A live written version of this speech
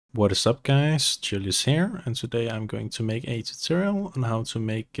What is up guys, Julius here, and today I'm going to make a tutorial on how to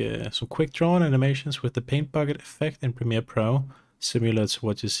make some quick drawing animations with the paintbucket effect in Premiere Pro, similar to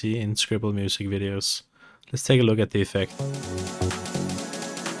what you see in Scribble music videos. Let's take a look at the effect.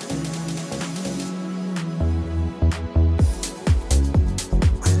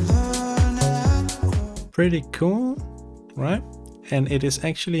 Pretty cool, right? And it is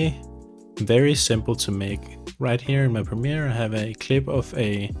actually very simple to make. Right here in my Premiere I have a clip of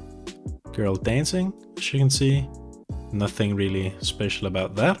a girl dancing, as you can see. Nothing really special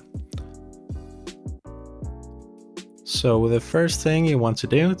about that. So the first thing you want to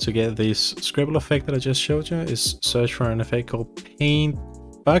do to get this scribble effect that I just showed you is search for an effect called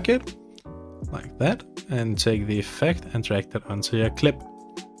paintbucket, like that, and take the effect and drag that onto your clip.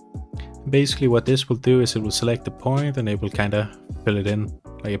 Basically what this will do is it will select the point and it will kind of fill it in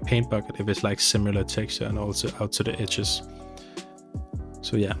like a paint bucket if it's like similar texture and also out to the edges.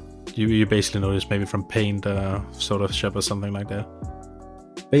 So yeah, you basically notice maybe from paint sort of shop or something like that.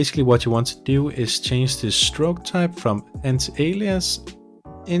 Basically what you want to do is change the stroke type from anti-alias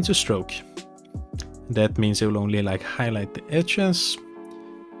into stroke. That means it will only like highlight the edges.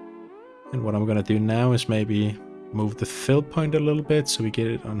 And what I'm gonna do now is maybe move the fill point a little bit so we get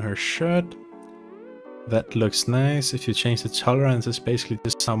it on her shirt. That looks nice. If you change the tolerance, it's basically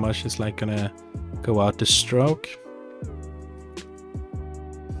just how much it's like gonna go out the stroke.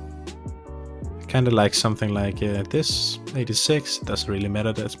 Kind of like something like this, 86. It doesn't really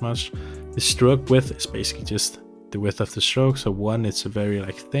matter that much. The stroke width is basically just the width of the stroke. So 1, it's a very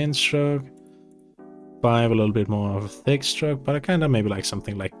like thin stroke. 5, a little bit more of a thick stroke, but I kind of maybe like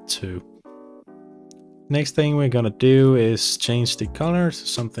something like 2. Next thing we're gonna do is change the color to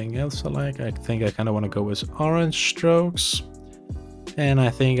something else I like. I think I kind of want to go with orange strokes. And I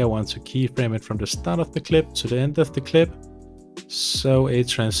think I want to keyframe it from the start of the clip to the end of the clip. So it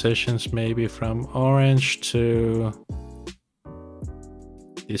transitions maybe from orange to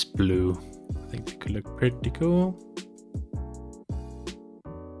this blue. I think it could look pretty cool.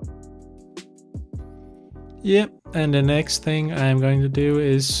 Yep, and the next thing I'm going to do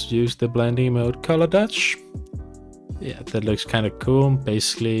is use the blending mode color dodge. Yeah, that looks kind of cool.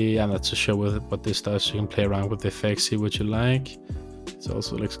 Basically, I'm not too sure what this does. You can play around with the effects, see what you like. It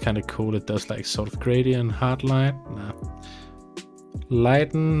also looks kind of cool. It does like sort of gradient, hard light. Nah.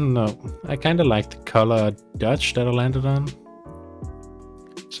 Lighten, no. I kind of like the color dodge that I landed on.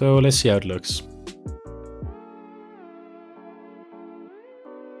 So let's see how it looks.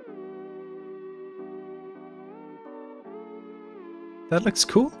 That looks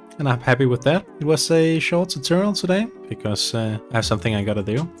cool, and I'm happy with that. It was a short tutorial today because I have something I gotta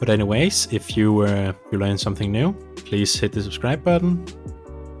do. But anyways, if you learned something new, please hit the subscribe button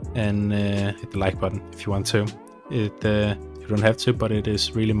and hit the like button if you want to. You don't have to, but it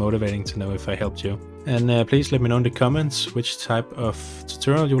is really motivating to know if I helped you. And please let me know in the comments which type of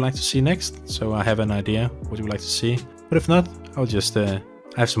tutorial you would like to see next, so I have an idea what you would like to see. But if not, I'll just I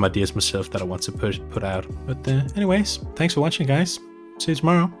have some ideas myself that I want to put out. But anyways, thanks for watching guys. See you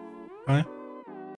tomorrow. Bye.